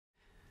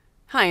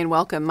Hi and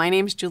welcome. My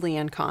name is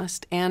Julieanne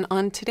Kost, and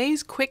on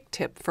today's quick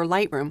tip for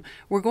Lightroom,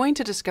 we're going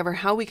to discover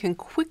how we can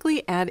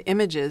quickly add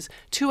images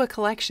to a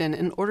collection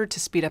in order to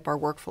speed up our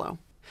workflow.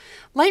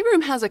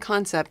 Lightroom has a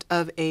concept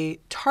of a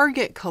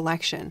target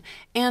collection,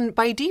 and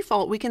by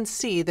default we can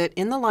see that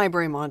in the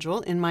library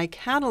module, in my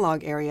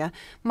catalog area,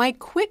 my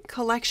quick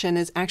collection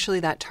is actually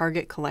that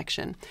target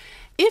collection.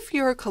 If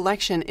your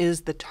collection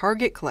is the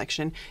target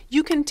collection,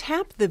 you can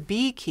tap the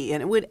B key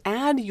and it would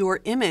add your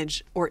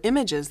image or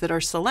images that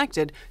are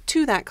selected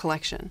to that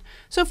collection.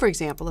 So for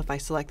example, if I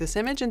select this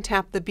image and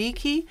tap the B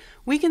key,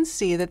 we can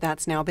see that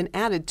that's now been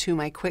added to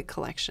my quick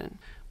collection.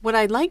 What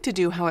I'd like to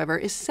do, however,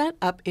 is set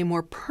up a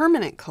more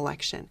permanent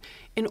collection.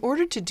 In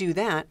order to do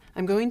that,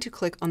 I'm going to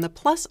click on the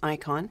plus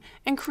icon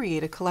and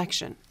create a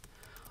collection.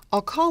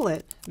 I'll call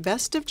it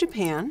Best of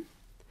Japan,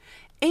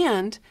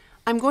 and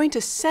I'm going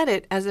to set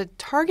it as a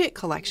target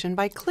collection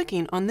by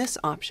clicking on this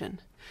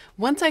option.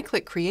 Once I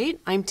click Create,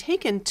 I'm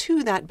taken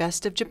to that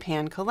Best of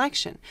Japan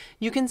collection.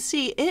 You can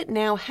see it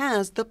now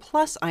has the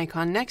plus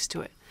icon next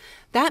to it.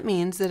 That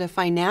means that if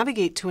I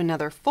navigate to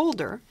another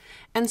folder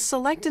and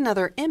select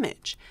another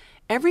image,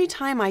 every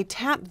time I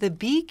tap the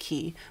B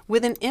key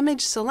with an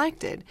image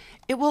selected,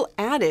 it will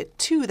add it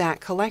to that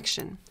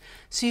collection.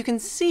 So you can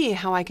see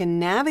how I can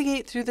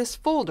navigate through this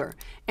folder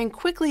and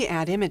quickly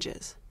add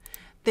images.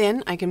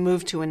 Then I can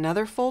move to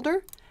another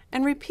folder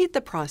and repeat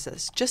the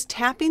process, just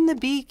tapping the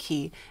B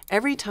key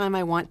every time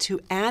I want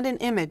to add an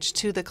image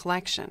to the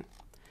collection.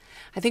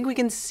 I think we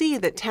can see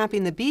that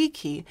tapping the B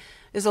key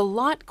is a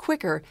lot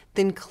quicker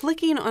than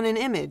clicking on an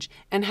image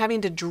and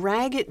having to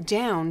drag it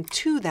down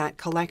to that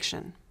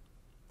collection.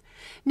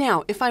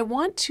 Now, if I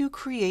want to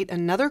create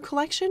another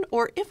collection,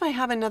 or if I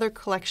have another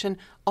collection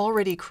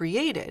already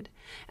created,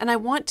 and I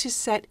want to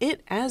set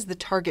it as the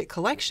target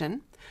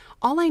collection,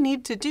 all I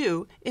need to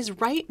do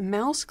is right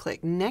mouse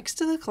click next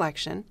to the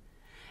collection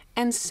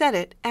and set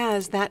it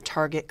as that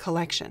target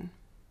collection.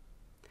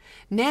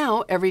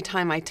 Now, every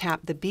time I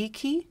tap the B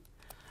key,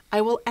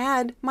 I will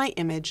add my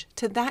image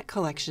to that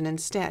collection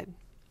instead.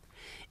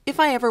 If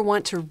I ever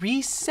want to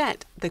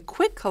reset the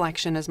quick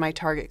collection as my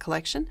target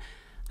collection,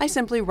 I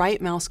simply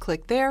right mouse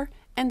click there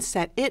and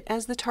set it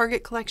as the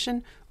target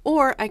collection,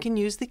 or I can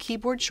use the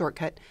keyboard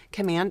shortcut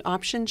Command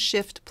Option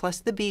Shift plus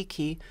the B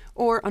key,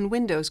 or on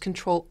Windows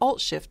Control Alt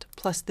Shift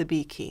plus the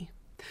B key.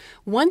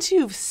 Once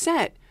you've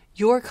set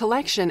your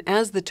collection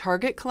as the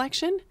target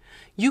collection,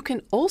 you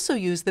can also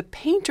use the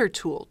Painter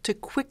tool to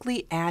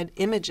quickly add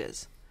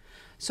images.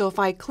 So if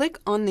I click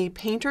on the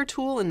Painter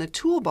tool in the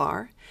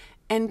toolbar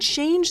and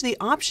change the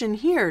option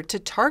here to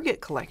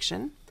Target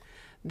Collection,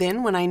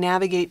 then when I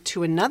navigate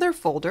to another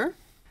folder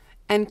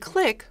and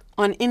click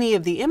on any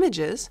of the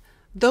images,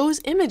 those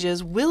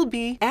images will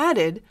be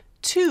added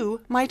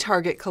to my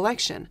target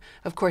collection.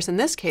 Of course, in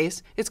this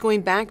case, it's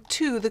going back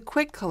to the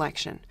quick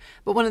collection.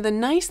 But one of the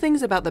nice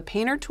things about the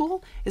Painter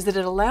tool is that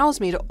it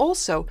allows me to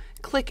also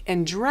click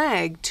and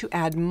drag to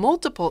add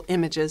multiple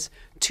images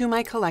to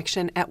my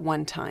collection at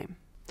one time.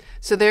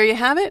 So there you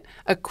have it,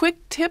 a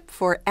quick tip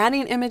for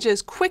adding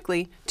images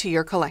quickly to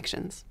your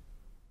collections.